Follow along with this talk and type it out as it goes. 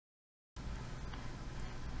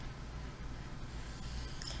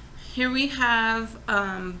Here we have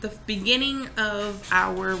the beginning of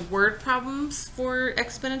our word problems for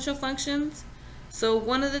exponential functions. So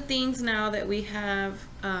one of the things now that we have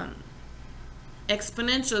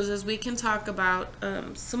exponentials is we can talk about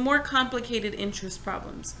some more complicated interest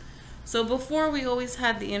problems. So before we always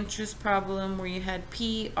had the interest problem where you had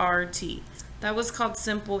PRT. That was called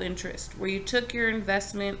simple interest, where you took your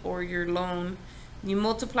investment or your loan, you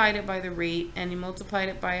multiplied it by the rate, and you multiplied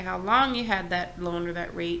it by how long you had that loan or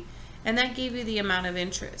that rate, and that gave you the amount of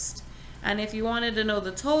interest. And if you wanted to know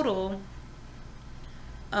the total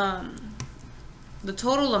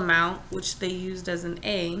amount, which they used as an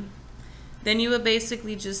A, then you would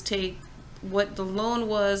basically just take what the loan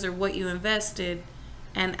was or what you invested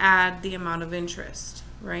and add the amount of interest,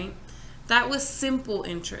 right? That was simple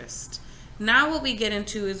interest. Now what we get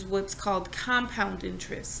into is what's called compound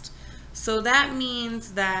interest. So that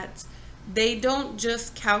means that they don't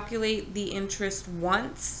just calculate the interest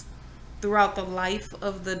once throughout the life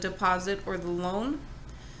of the deposit or the loan.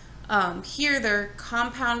 Here they're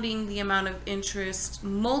compounding the amount of interest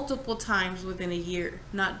multiple times within a year,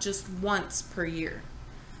 not just once per year.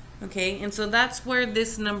 Okay, and so that's where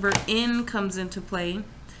this number n comes into play,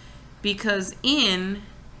 because n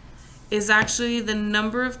is actually the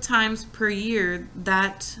number of times per year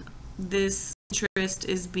that this interest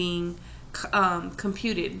is being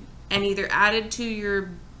computed and either added to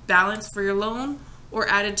your balance for your loan or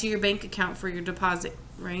added to your bank account for your deposit,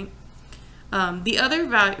 right? The other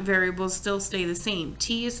variables still stay the same.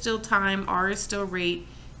 T is still time, R is still rate,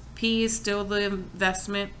 P is still the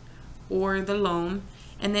investment or the loan,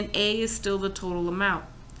 and then A is still the total amount.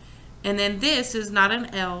 And then this is not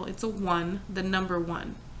an L, it's a 1, the number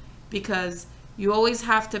 1, because you always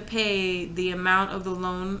have to pay the amount of the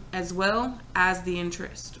loan as well as the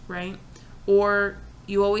interest, right? Or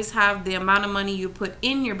you always have the amount of money you put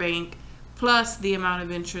in your bank plus the amount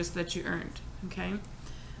of interest that you earned, okay?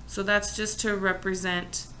 So that's just to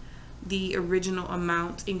represent the original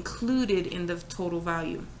amount included in the total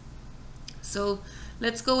value. So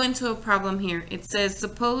let's go into a problem here. It says,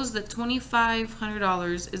 suppose that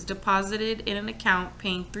 $2,500 is deposited in an account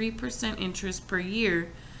paying 3% interest per year,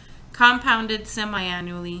 compounded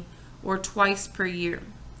semi-annually or twice per year.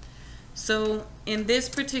 So in this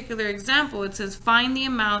particular example, it says find the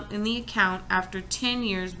amount in the account after 10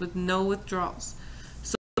 years with no withdrawals.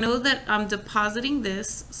 So I know that I'm depositing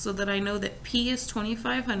this, so that I know that P is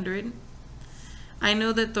 2,500. I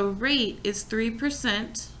know that the rate is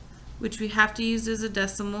 3%, which we have to use as a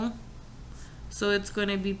decimal. So it's going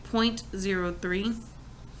to be 0.03.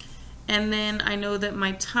 And then I know that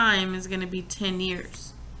my time is going to be 10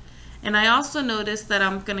 years. And I also notice that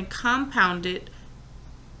I'm going to compound it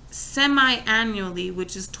semi-annually,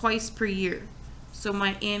 which is twice per year. So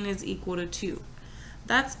my n is equal to 2.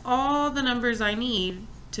 That's all the numbers I need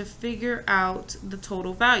to figure out the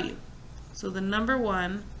total value. So the number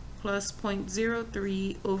 1 plus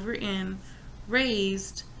 0.03 over n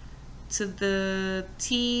raised to the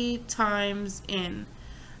t times n.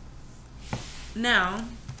 Now,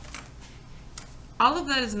 all of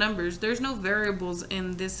that is numbers. There's no variables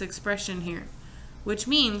in this expression here, which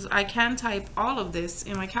means I can type all of this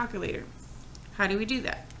in my calculator. How do we do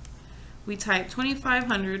that? We type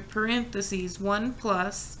 2,500 parentheses 1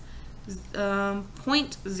 plus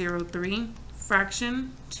 0.03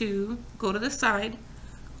 fraction 2, go to the side,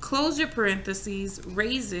 close your parentheses,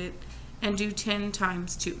 raise it, and do 10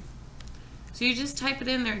 times 2. So you just type it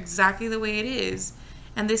in there exactly the way it is.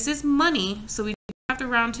 And this is money, so we have to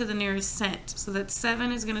round to the nearest cent. So that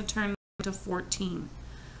 7 is going to turn into 14.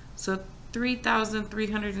 So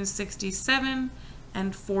 3,367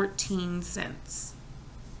 and 14 cents.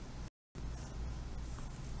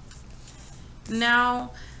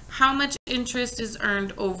 Now, how much interest is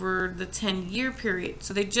earned over the 10-year period?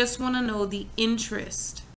 So they just want to know the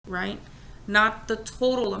interest, right? Not the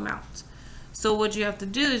total amount. So what you have to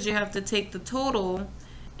do is you have to take the total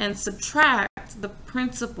and subtract the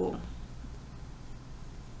principal,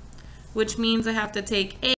 which means I have to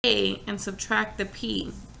take A and subtract the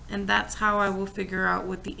P, and that's how I will figure out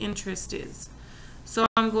what the interest is. So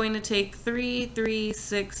I'm going to take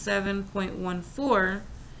 3,367.14,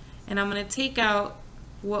 and I'm going to take out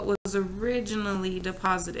what was originally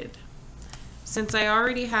deposited. Since I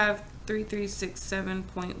already have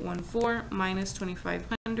 3,367.14 minus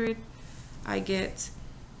 2,500, I get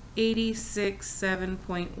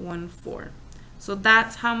 86.714. So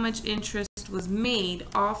that's how much interest was made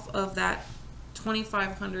off of that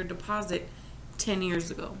 2,500 deposit 10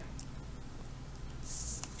 years ago.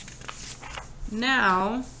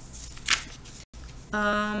 Now,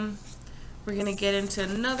 we're going to get into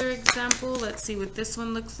another example. Let's see what this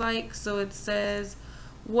one looks like. So it says,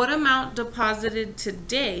 what amount deposited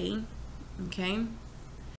today, okay,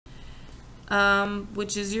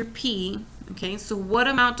 which is your P, okay, so what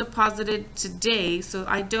amount deposited today, so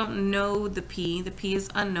I don't know the P is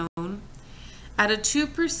unknown, at a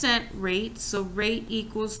 2% rate, so rate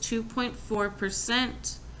equals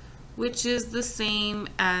 2.4%, which is the same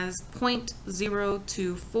as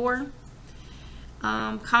 0.024,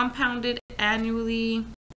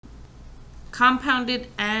 compounded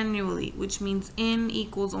annually, which means N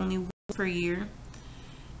equals only 1 per year,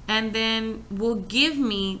 and then will give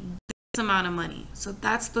me this amount of money. So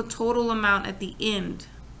that's the total amount at the end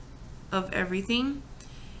of everything,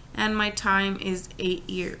 and my time is 8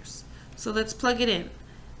 years. So let's plug it in.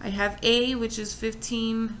 I have A, which is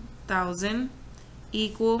 15,000,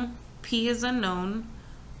 equal P is unknown,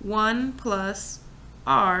 1 plus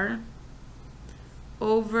R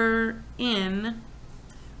over N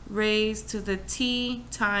raised to the T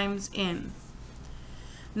times N.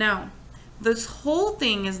 Now, this whole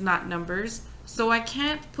thing is not numbers, so I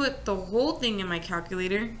can't put the whole thing in my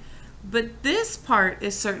calculator, but this part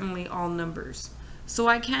is certainly all numbers. So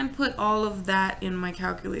I can put all of that in my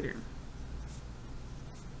calculator.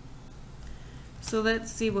 So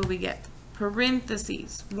let's see what we get.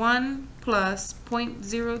 Parentheses, 1 plus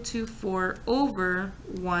 0.024 over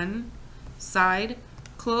 1 side,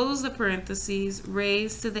 close the parentheses,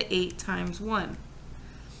 raised to the 8 times 1.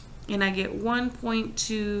 And I get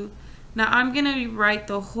 1.2. Now I'm going to write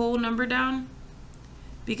the whole number down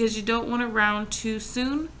because you don't want to round too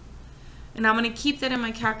soon. And I'm going to keep that in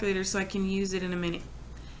my calculator so I can use it in a minute.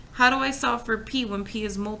 How do I solve for P when P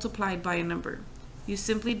is multiplied by a number? You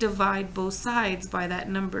simply divide both sides by that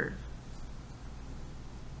number.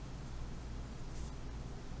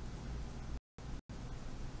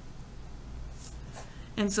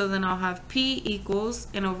 And so then I'll have P equals,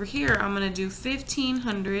 and over here I'm going to do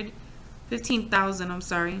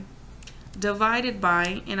 15,000, divided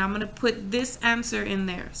by, and I'm going to put this answer in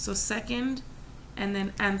there. So second, and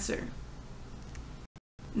then answer.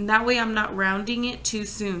 And that way I'm not rounding it too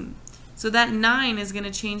soon. So that 9 is going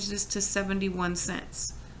to change this to 71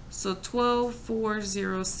 cents. So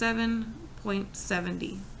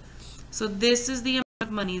 12,407.70. So this is the amount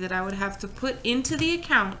of money that I would have to put into the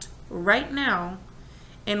account right now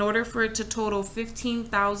in order for it to total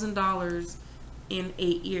 $15,000 in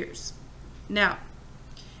 8 years. Now,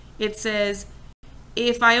 it says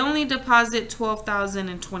if I only deposit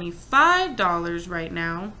 $12,025 right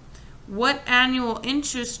now, what annual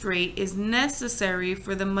interest rate is necessary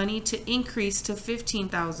for the money to increase to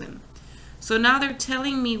 $15,000? So now they're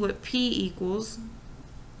telling me what P equals.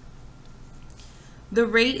 The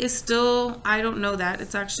rate is still, I don't know that.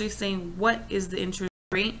 It's actually saying what is the interest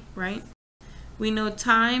rate, right? We know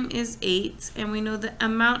time is 8, and we know the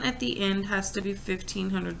amount at the end has to be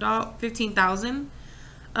 $15,000.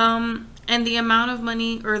 And the amount of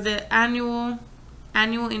money, or the annual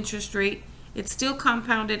interest rate, it's still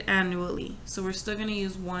compounded annually. So we're still going to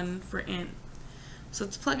use 1 for N. So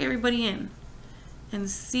let's plug everybody in and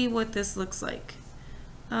see what this looks like.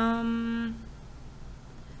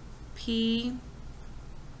 P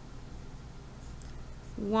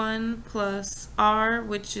 1 plus R,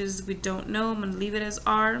 which is, we don't know, I'm going to leave it as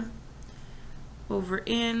R, over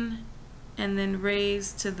N, and then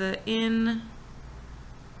raised to the N,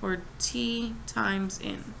 or T times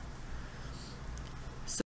N.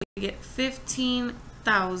 So we get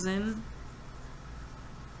 15,000,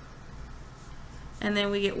 and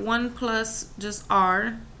then we get 1 plus just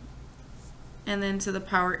R, and then to the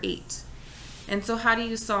power 8. And so how do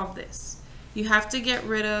you solve this? You have to get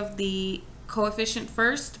rid of the coefficient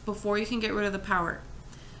first before you can get rid of the power.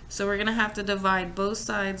 So we're going to have to divide both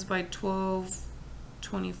sides by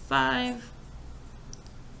 1225.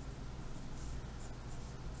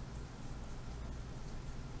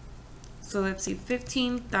 So let's see,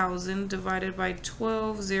 15,000 divided by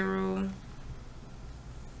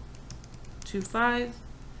 12,025.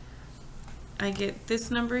 I get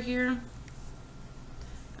this number here.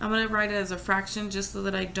 I'm going to write it as a fraction just so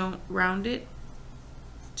that I don't round it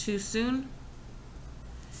too soon.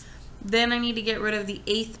 Then I need to get rid of the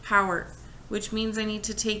 8th power, which means I need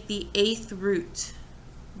to take the 8th root.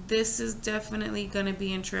 This is definitely going to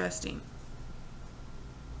be interesting.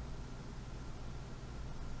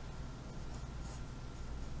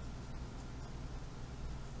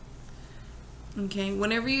 Okay,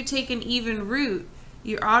 whenever you take an even root,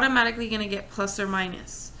 you're automatically going to get plus or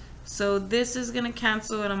minus. So this is going to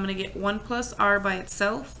cancel, and I'm going to get 1 plus R by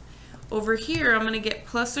itself. Over here, I'm going to get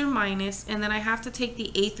plus or minus, and then I have to take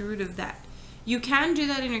the 8th root of that. You can do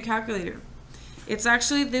that in your calculator. It's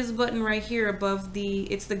actually this button right here above the,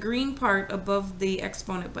 it's the green part above the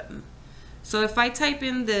exponent button. So if I type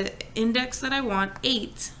in the index that I want,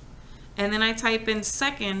 8, and then I type in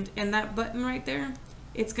second in that button right there,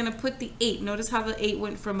 it's going to put the 8. Notice how the 8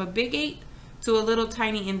 went from a big 8 to a little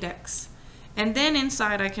tiny index. And then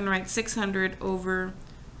inside I can write 600 over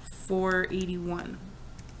 481.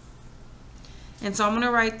 And so I'm going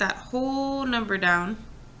to write that whole number down.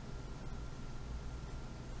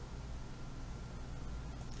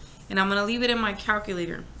 And I'm going to leave it in my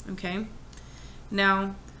calculator, okay?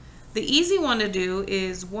 Now, the easy one to do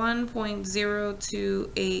is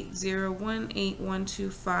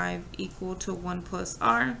 1.028018125 equal to 1 plus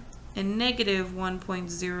r, and negative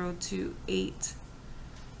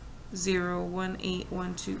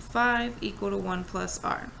 1.028018125 equal to 1 plus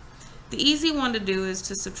r. The easy one to do is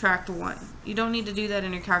to subtract 1. You don't need to do that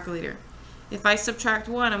in your calculator. If I subtract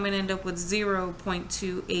 1, I'm going to end up with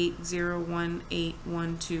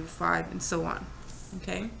 0.28018125 and so on.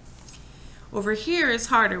 Okay? Over here is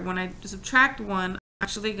harder. When I subtract 1, I'm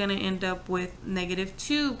actually going to end up with negative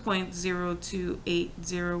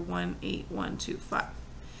 2.028018125.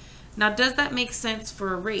 Now, does that make sense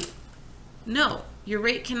for a rate? No. Your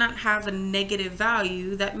rate cannot have a negative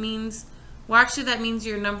value. That means, well, actually that means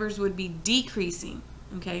your numbers would be decreasing.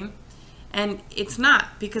 Okay? And it's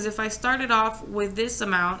not, because if I started off with this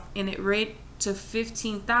amount and it rate to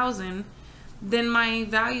 15,000, then my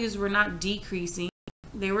values were not decreasing,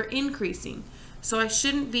 they were increasing. So I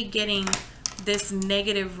shouldn't be getting this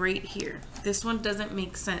negative rate here. This one doesn't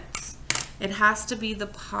make sense. It has to be the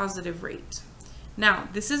positive rate. Now,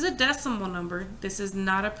 this is a decimal number. This is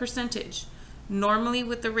not a percentage. Normally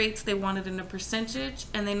with the rates, they want it in a percentage,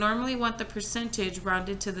 and they normally want the percentage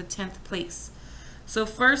rounded to the 10th place. So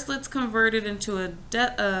first, let's convert it into a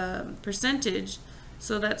percentage.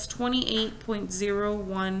 So that's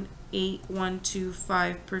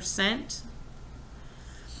 28.01825%.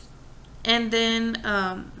 And then,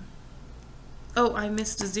 oh, I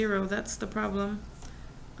missed a 0. That's the problem.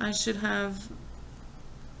 I should have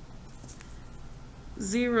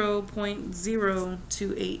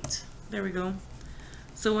 0.028. There we go.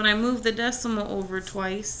 So when I move the decimal over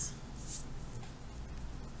twice,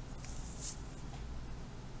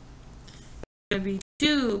 going to be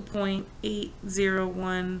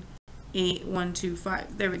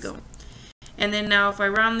 2.8018125. There we go. And then now if I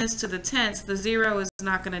round this to the tenths, the 0 is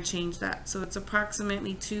not going to change that. So it's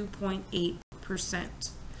approximately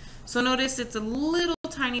 2.8%. So notice it's a little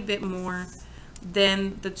tiny bit more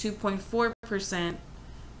than the 2.4%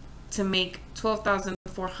 to make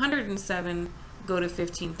 12,407 go to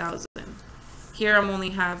 15,000. Here I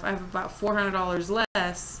have about $400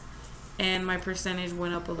 less, and my percentage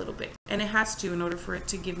went up a little bit. And it has to in order for it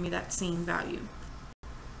to give me that same value.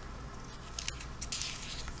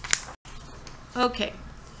 Okay,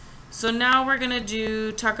 so now we're going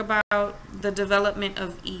to talk about the development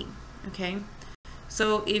of E. Okay,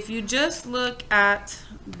 so if you just look at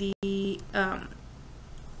the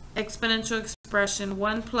exponential expression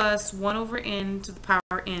 1 plus 1 over n to the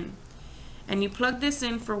power n, and you plug this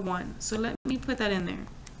in for 1. So let me put that in there.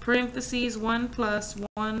 Parentheses 1 plus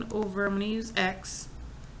 1 over, I'm going to use x,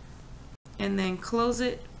 and then close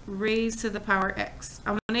it, raised to the power x.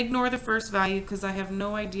 I'm going to ignore the first value because I have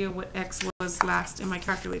no idea what x was last in my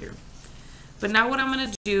calculator. But now what I'm going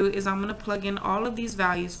to do is I'm going to plug in all of these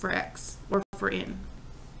values for x, or for n.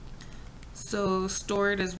 So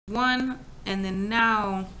store it as 1, and then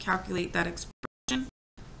now calculate that expression.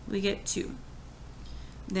 We get 2.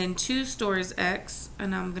 Then 2 stores x,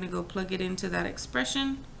 and I'm going to go plug it into that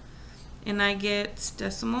expression, and I get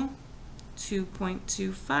decimal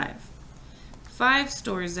 2.25. 5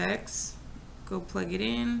 stores x, go plug it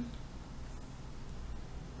in,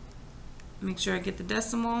 make sure I get the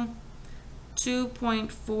decimal,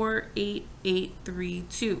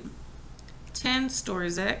 2.48832. 10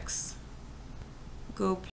 stores x,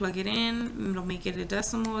 go plug it in, it'll make it a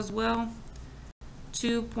decimal as well,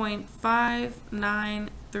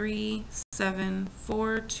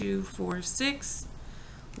 2.59374246.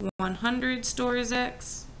 100 stores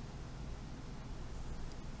x,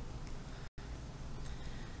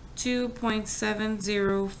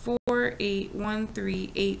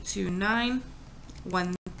 2.704813829.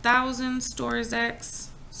 1000 stores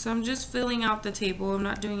x. So I'm just filling out the table. I'm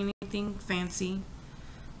not doing anything fancy.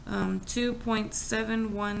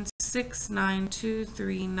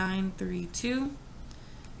 2.716923932.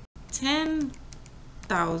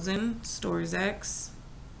 10,000 stores x.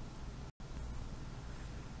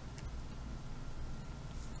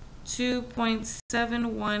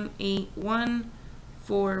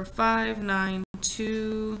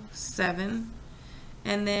 2.718145927,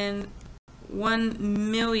 and then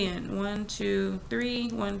 1,000,000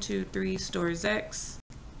 123 stores x.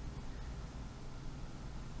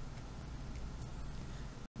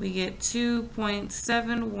 we get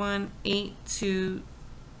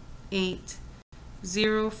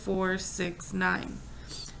 2.718280469.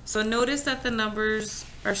 So notice that the numbers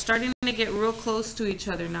are starting to get real close to each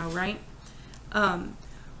other now, right?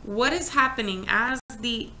 What is happening as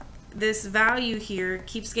this value here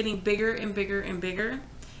keeps getting bigger and bigger and bigger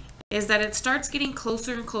is that it starts getting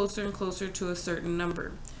closer and closer and closer to a certain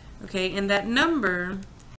number. Okay, and that number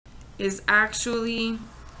is actually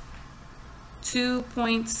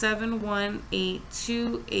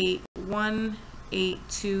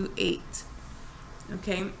 2.718281828.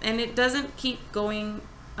 Okay, and it doesn't keep going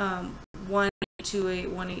 1828,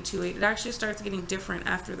 1828. It actually starts getting different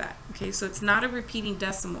after that. Okay, so it's not a repeating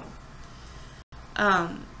decimal.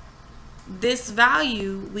 This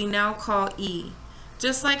value we now call E.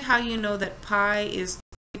 Just like how you know that pi is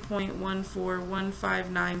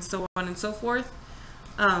 3.14159, so on and so forth.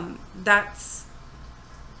 That's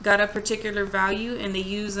got a particular value, and they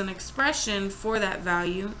use an expression for that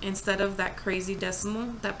value instead of that crazy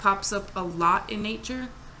decimal that pops up a lot in nature,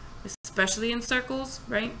 especially in circles,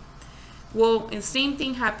 right? Well, the same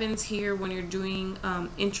thing happens here when you're doing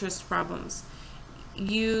interest problems.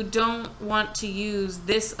 You don't want to use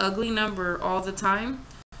this ugly number all the time.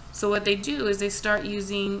 So what they do is they start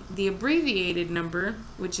using the abbreviated number,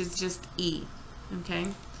 which is just E. Okay?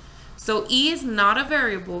 So E is not a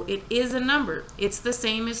variable, it is a number. It's the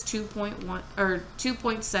same as 2.1 or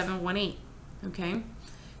 2.718. Okay?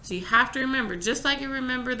 So you have to remember, just like you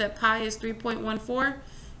remember that pi is 3.14,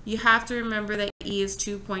 you have to remember that E is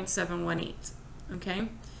 2.718. Okay?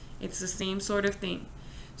 It's the same sort of thing.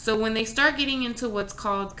 So when they start getting into what's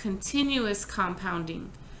called continuous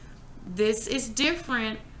compounding, this is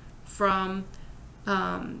different from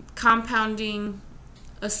compounding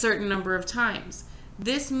a certain number of times.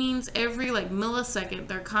 This means every millisecond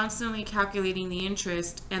they're constantly calculating the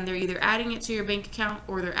interest, and they're either adding it to your bank account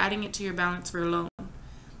or they're adding it to your balance for a loan.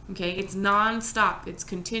 Okay, it's non-stop. It's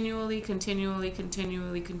continually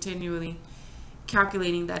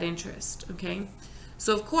calculating that interest. Okay,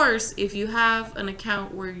 so of course, if you have an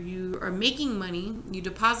account where you are making money, you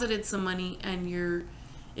deposited some money and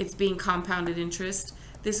it's being compounded interest,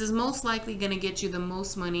 this is most likely going to get you the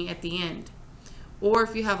most money at the end. Or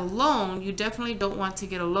if you have a loan, you definitely don't want to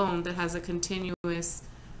get a loan that has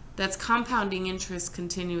that's compounding interest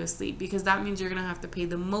continuously, because that means you're going to have to pay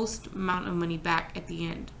the most amount of money back at the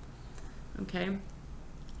end. Okay?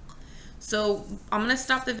 So I'm going to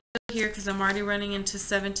stop the video here because I'm already running into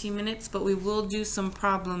 17 minutes, but we will do some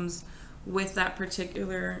problems with that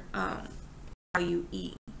particular value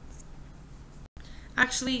E.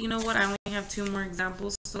 Actually, you know what? I only have 2 more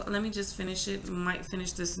examples, so let me just finish it. We might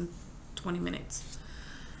finish this in 20 minutes.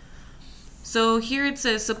 So here it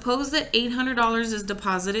says, suppose that $800 is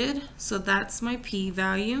deposited, so that's my P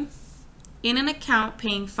value, in an account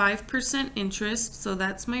paying 5% interest, so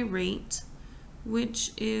that's my rate,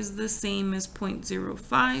 which is the same as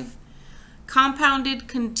 0.05, compounded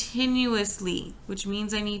continuously, which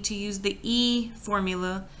means I need to use the E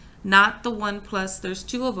formula, not the 1 plus. There's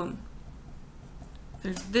 2 of them.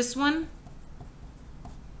 There's this one,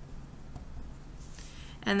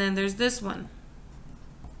 and then there's this one.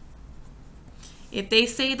 If they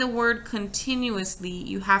say the word continuously,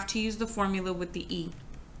 you have to use the formula with the E.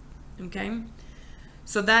 Okay?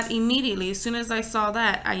 So that immediately, as soon as I saw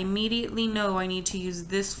that, I immediately know I need to use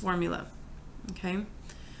this formula. Okay?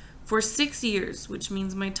 For 6 years, which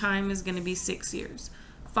means my time is going to be 6 years.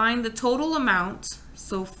 Find the total amount,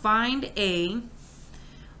 so find A,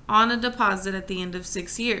 on a deposit at the end of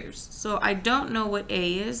 6 years. So I don't know what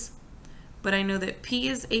A is, but I know that P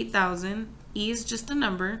is 8,000, E is just a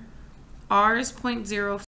number, R is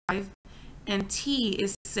 0.05, and T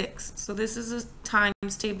is 6. So this is a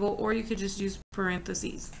times table, or you could just use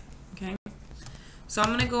parentheses. Okay? So I'm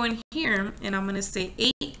going to go in here and I'm going to say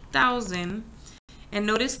 8,000, and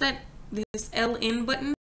notice that this LN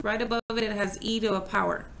button, right above it, it has E to a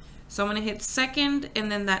power. So I'm going to hit second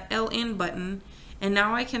and then that LN button, and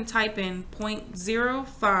now I can type in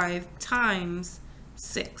 0.05 times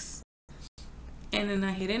 6. And then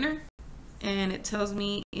I hit enter, and it tells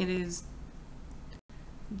me it is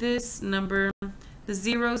this number. The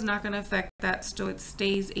 0 is not going to affect that, so it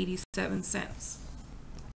stays 87 cents.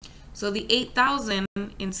 So the 8,000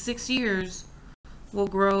 in 6 years will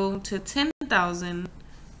grow to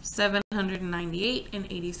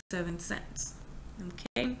 10,798.87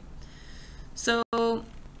 Okay. So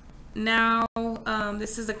now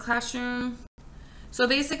this is a classroom. So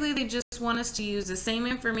basically they just want us to use the same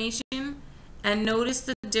information and notice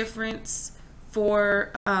the difference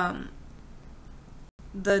for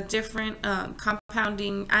the different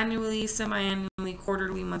compounding annually, semi-annually,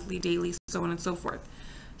 quarterly, monthly, daily, so on and so forth.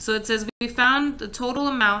 So it says we found the total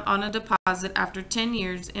amount on a deposit after 10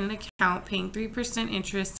 years in an account paying 3%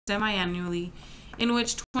 interest semi-annually, in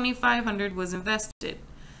which $2,500 was invested.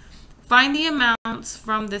 Find the amounts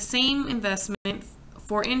from the same investment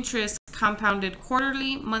for interest compounded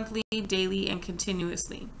quarterly, monthly, daily, and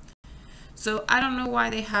continuously. So I don't know why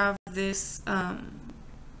they have this thing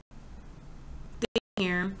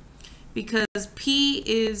here, because P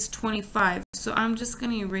is 25. So I'm just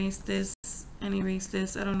going to erase this and erase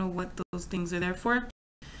this. I don't know what those things are there for.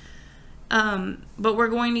 But we're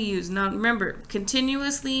going to use, now remember,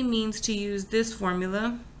 continuously means to use this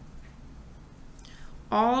formula.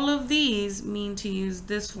 All of these mean to use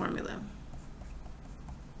this formula.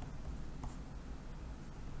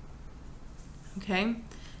 Okay.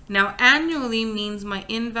 Now annually means my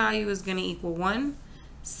in value is going to equal 1.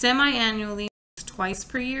 Semi-annually means twice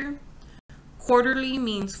per year. Quarterly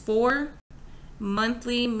means 4.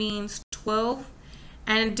 Monthly means 12.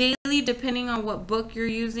 And daily, depending on what book you're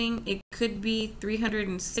using, it could be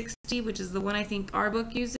 360, which is the one I think our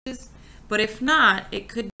book uses. But if not, it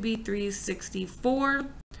could be 364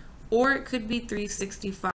 or it could be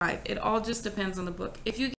 365. It all just depends on the book.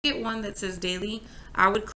 If you get one that says daily, I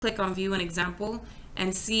would click on view an example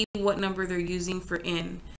and see what number they're using for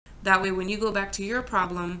in. That way, when you go back to your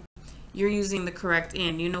problem, you're using the correct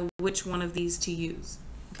in. You know which one of these to use,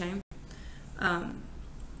 okay?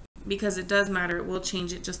 Because it does matter. It will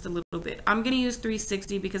change it just a little bit. I'm going to use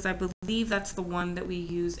 360 because I believe that's the one that we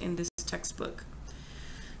use in this textbook.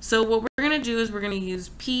 So what we're going to do is we're going to use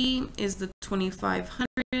P is the 2,500.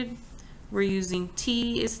 We're using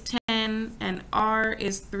T is 10 and R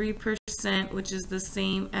is 3%, which is the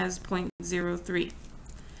same as 0.03.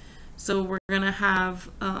 So we're going to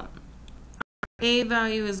have our A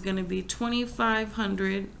value is going to be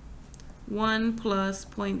 2,500, 1 plus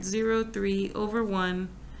 0.03 over 1,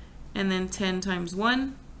 and then 10 times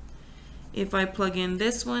 1. If I plug in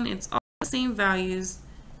this one, it's all the same values,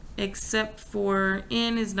 except for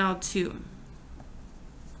N is now 2.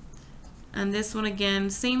 And this one again,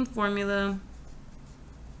 same formula,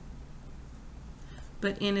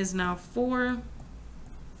 but N is now 4.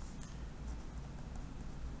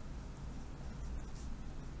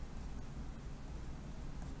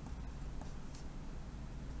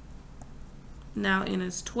 Now N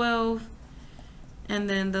is 12. And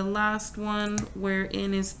then the last one where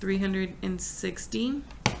N is 360.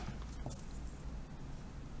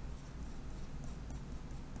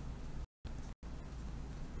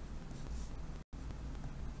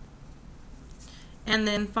 And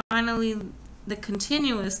then finally the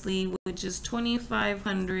continuously, which is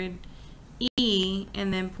 2,500 E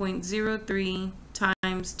and then 0.03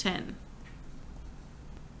 times 10.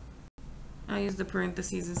 I'll use the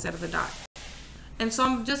parentheses instead of a dot. And so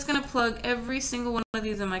I'm just going to plug every single one of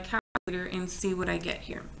these in my calculator and see what I get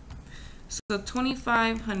here. So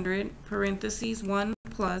 2,500 parentheses 1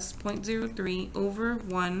 plus 0.03 over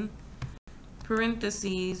 1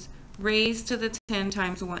 parentheses raised to the 10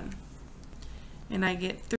 times 1. And I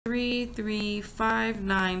get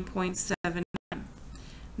 3359.79.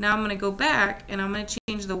 Now I'm going to go back and I'm going to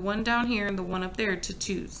change the 1 down here and the 1 up there to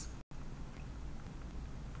 2's.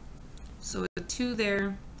 So a 2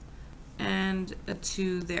 there and a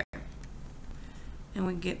 2 there. And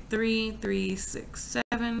we get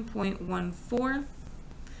 3367.14.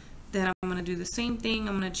 Then I'm going to do the same thing.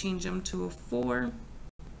 I'm going to change them to a 4.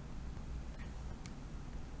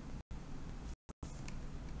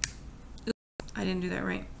 I didn't do that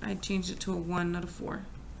right. I changed it to a 1, not a 4.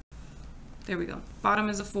 There we go. Bottom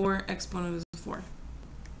is a 4, exponent is a 4.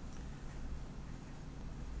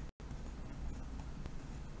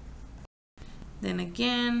 Then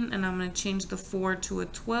again, and I'm going to change the 4 to a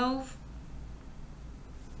 12.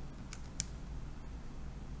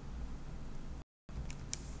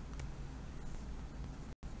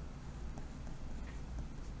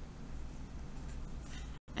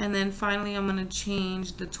 And then finally, I'm going to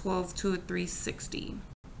change the 12 to a 360.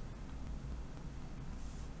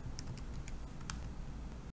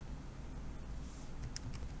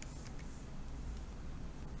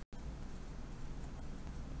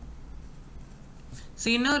 So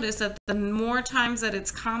you notice that the more times that it's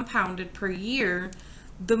compounded per year,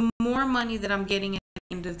 the more money that I'm getting at the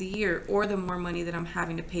end of the year, or the more money that I'm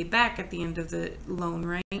having to pay back at the end of the loan,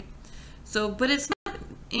 right? So, but it's not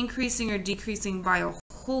increasing or decreasing by a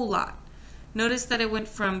whole lot. Notice that it went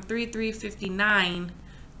from 3,359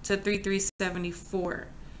 to 3,374.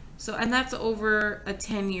 So, and that's over a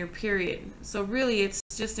 10-year period. So really it's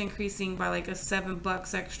just increasing by like a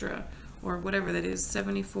 $7 extra, or whatever that is,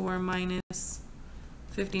 74 minus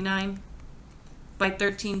 59, by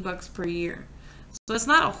 $13 per year. So it's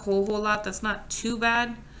not a whole lot. That's not too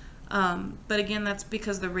bad, But again, that's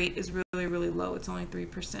because the rate is really, really low. It's only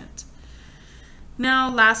 3%. Now,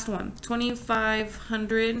 last one,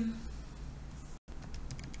 2,500.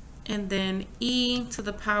 And then e to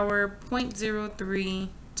the power 0.03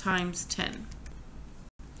 times 10.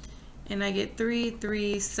 And I get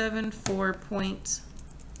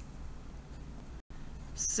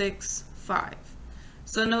 3374.65.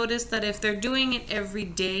 So notice that if they're doing it every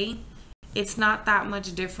day, it's not that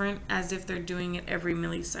much different as if they're doing it every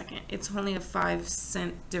millisecond. It's only a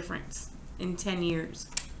 5-cent difference in 10 years.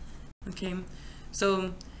 Okay,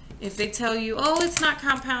 so if they tell you, oh, it's not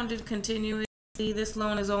compounded continuously, this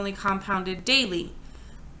loan is only compounded daily,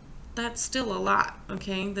 that's still a lot.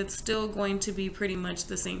 Okay, that's still going to be pretty much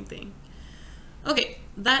the same thing. Okay,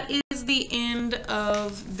 that is the end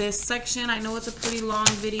of this section. I know it's a pretty long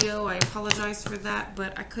video. I apologize for that,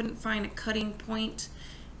 but I couldn't find a cutting point.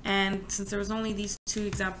 And since there was only these 2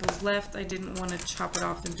 examples left, I didn't want to chop it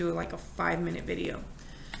off and do it like a 5-minute video.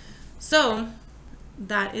 So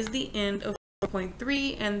that is the end of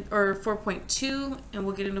 4.3 or 4.2, and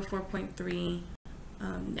we'll get into 4.3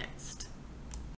 next.